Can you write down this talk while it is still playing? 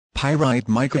Pyrite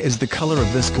mica is the color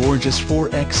of this gorgeous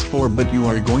 4x4, but you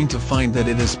are going to find that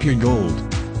it is pure gold.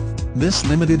 This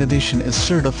limited edition is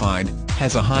certified,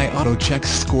 has a high AutoCheck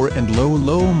score and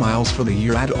low miles for the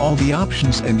year. Add all the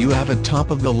options and you have a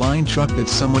top-of-the-line truck that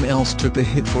someone else took the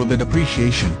hit for the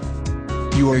depreciation.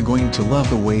 You are going to love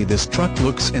the way this truck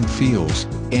looks and feels,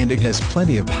 and it has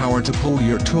plenty of power to pull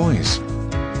your toys.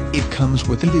 It comes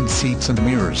with heated seats and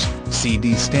mirrors,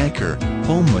 CD stacker,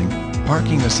 HOMELINK,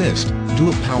 parking assist,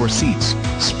 dual power seats,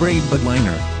 sprayed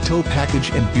BEDLINER, tow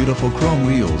package and beautiful chrome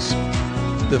wheels.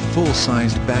 The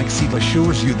full-sized back seat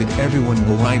assures you that everyone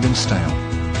will ride in style.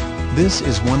 This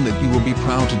is one that you will be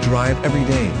proud to drive every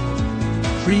day.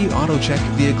 Free AutoCheck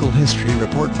Vehicle History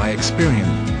Report by Experian.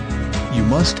 You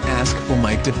must ask for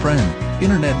Mike DuFresne,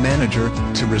 Internet Manager,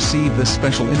 to receive this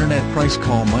special Internet price.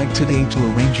 Call Mike today to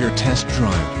arrange your test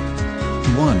drive.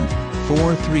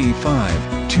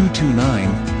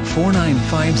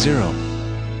 1-435-229-4950.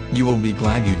 You will be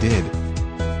glad you did.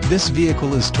 This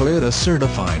vehicle is Toyota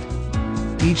certified.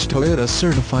 Each Toyota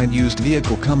certified used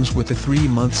vehicle comes with a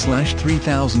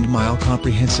 3-month/3,000-mile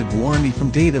comprehensive warranty from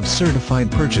date of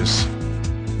certified purchase.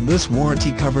 This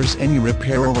warranty covers any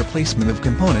repair or replacement of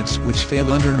components which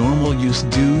fail under normal use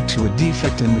due to a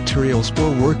defect in materials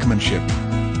or workmanship.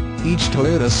 Each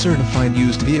Toyota certified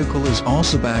used vehicle is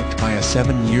also backed by a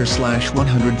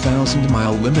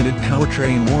 7-year/100,000-mile limited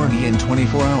powertrain warranty and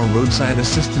 24-hour roadside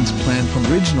assistance plan from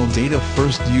original date of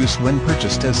first use when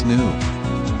purchased as new.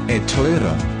 At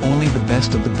Toyota, only the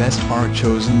best of the best are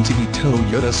chosen to be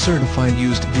Toyota certified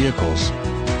used vehicles.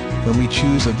 When we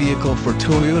choose a vehicle for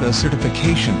Toyota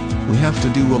certification, we have to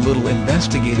do a little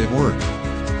investigative work.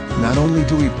 Not only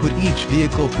do we put each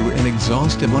vehicle through an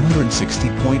exhaustive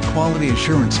 160-point quality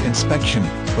assurance inspection,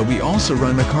 but we also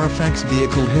run a CARFAX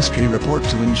Vehicle History Report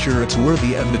to ensure it's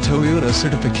worthy of the Toyota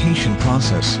certification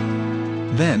process.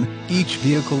 Then, each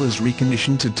vehicle is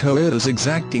reconditioned to Toyota's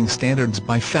exacting standards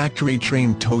by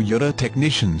factory-trained Toyota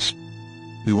technicians.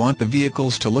 We want the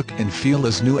vehicles to look and feel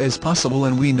as new as possible,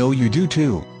 and we know you do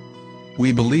too.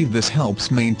 We believe this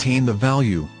helps maintain the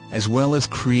value, as well as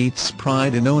creates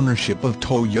pride in ownership of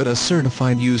Toyota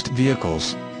certified used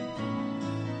vehicles.